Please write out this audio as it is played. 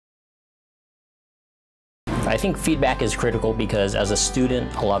I think feedback is critical because as a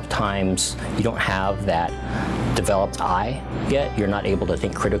student, a lot of times you don't have that developed eye yet. You're not able to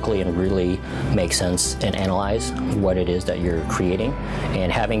think critically and really make sense and analyze what it is that you're creating.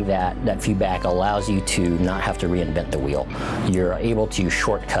 And having that feedback allows you to not have to reinvent the wheel. You're able to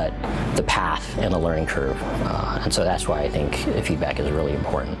shortcut the path and the learning curve. And so that's why I think feedback is really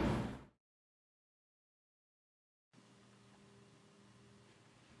important.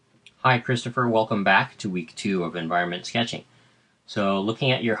 Hi Christopher, welcome back to week 2 of environment sketching. So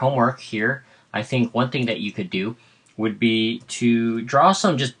looking at your homework here, I think one thing that you could do would be to draw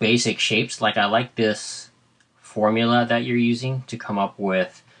some just basic shapes. Like I like this formula that you're using to come up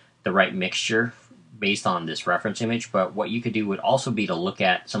with the right mixture based on this reference image, but what you could do would also be to look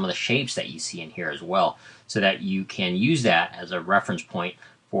at some of the shapes that you see in here as well, so that you can use that as a reference point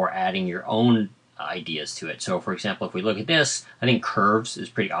for adding your own ideas to it. So for example, if we look at this, I think curves is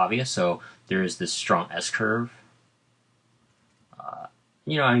pretty obvious. So there is this strong S curve.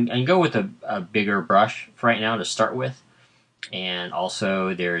 And go with a bigger brush for right now to start with. And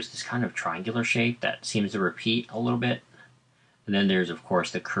also there's this kind of triangular shape that seems to repeat a little bit. And then there's of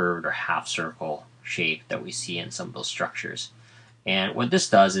course the curved or half circle shape that we see in some of those structures. And what this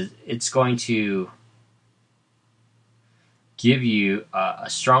does is it's going to give you a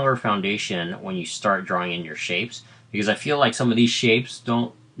stronger foundation when you start drawing in your shapes, because I feel like some of these shapes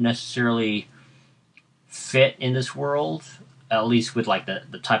don't necessarily fit in this world, at least with like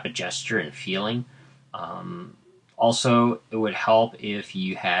the type of gesture and feeling. Also, it would help if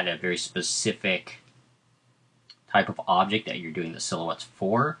you had a very specific type of object that you're doing the silhouettes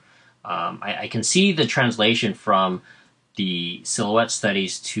for. I can see the translation from the silhouette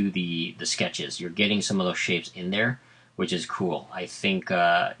studies to the sketches. You're getting some of those shapes in there, which is cool. I think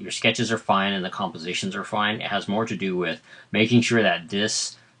your sketches are fine and the compositions are fine. It has more to do with making sure that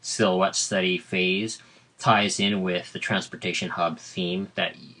this silhouette study phase ties in with the transportation hub theme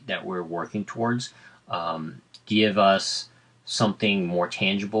that we're working towards. Give us something more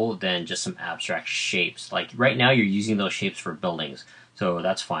tangible than just some abstract shapes. Like right now you're using those shapes for buildings, so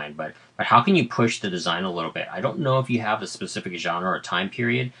that's fine, but how can you push the design a little bit? I don't know if you have a specific genre or time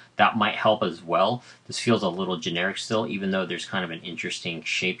period. That might help as well. This feels a little generic still, even though there's kind of an interesting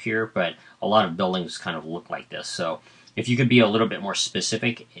shape here, but a lot of buildings kind of look like this. So if you could be a little bit more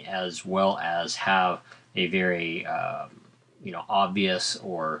specific, as well as have a very obvious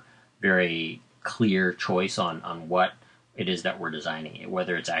or very clear choice on what it is that we're designing,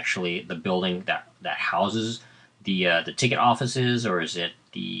 whether it's actually the building that houses the ticket offices, or is it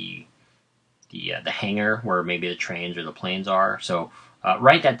the hangar where maybe the trains or the planes are. So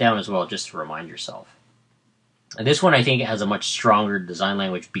write that down as well, just to remind yourself. And this one I think has a much stronger design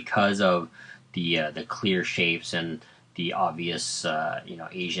language because of the clear shapes and the obvious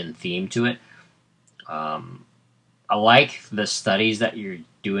Asian theme to it. I like the studies that you're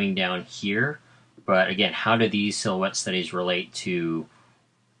doing down here, but again, how do these silhouette studies relate to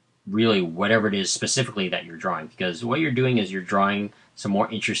really whatever it is specifically that you're drawing? Because what you're doing is you're drawing some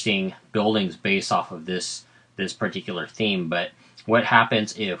more interesting buildings based off of this particular theme, but what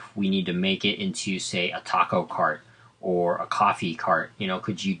happens if we need to make it into, say, a taco cart or a coffee cart?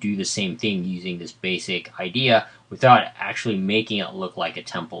 Could you do the same thing using this basic idea without actually making it look like a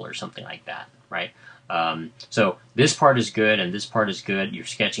temple or something like that, right? So this part is good and this part is good. Your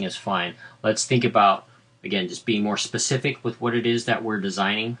sketching is fine. Let's think about, again, just being more specific with what it is that we're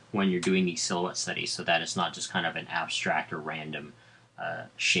designing when you're doing these silhouette studies, so that it's not just kind of an abstract or random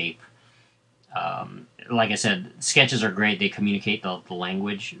shape. Like I said, sketches are great. They communicate the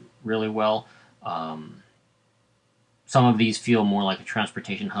language really well. Some of these feel more like a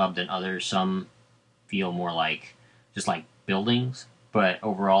transportation hub than others. Some feel more like just like buildings. But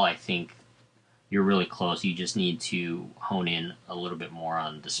overall, I think you're really close. You just need to hone in a little bit more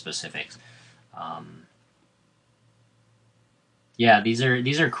on the specifics. Yeah, these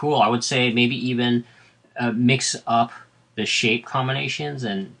are cool. I would say maybe even mix up the shape combinations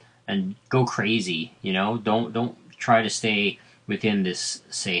and go crazy. Don't try to stay within this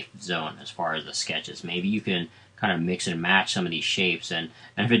safe zone as far as the sketches. Maybe you can kind of mix and match some of these shapes, and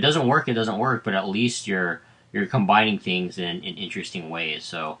if it doesn't work, it doesn't work. But at least you're combining things in interesting ways.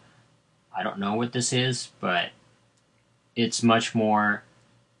 So I don't know what this is, but it's much more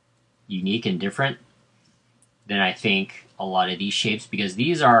unique and different than I think a lot of these shapes, because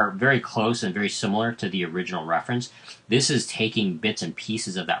these are very close and very similar to the original reference. This is taking bits and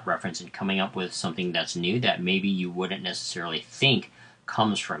pieces of that reference and coming up with something that's new that maybe you wouldn't necessarily think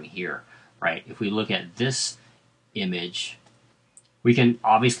comes from here, right? If we look at this image, we can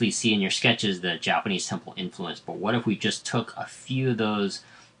obviously see in your sketches the Japanese temple influence, but what if we just took a few of those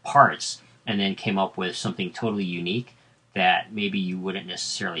parts and then came up with something totally unique that maybe you wouldn't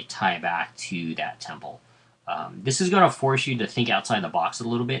necessarily tie back to that temple. This is going to force you to think outside the box a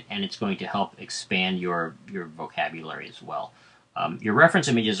little bit, and it's going to help expand your vocabulary as well. Your reference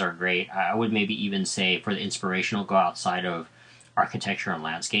images are great. I would maybe even say for the inspirational, go outside of architecture and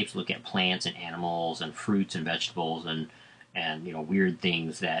landscapes, look at plants and animals and fruits and vegetables and weird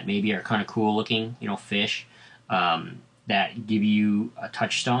things that maybe are kind of cool looking, fish that give you a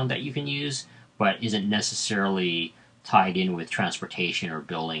touchstone that you can use, but isn't necessarily tied in with transportation or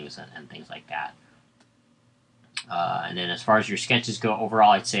buildings and things like that. And then as far as your sketches go,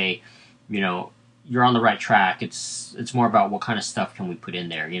 overall, I'd say, you're on the right track. It's more about what kind of stuff can we put in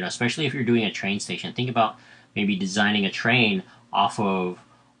there, especially if you're doing a train station. Think about maybe designing a train off of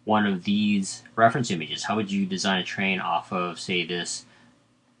one of these reference images. How would you design a train off of, say, this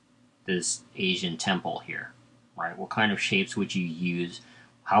Asian temple here, right? What kind of shapes would you use?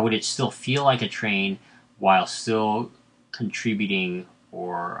 How would it still feel like a train while still contributing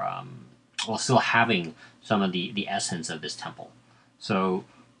or while still having some of the essence of this temple? So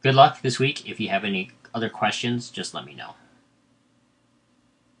good luck this week. If you have any other questions, just let me know.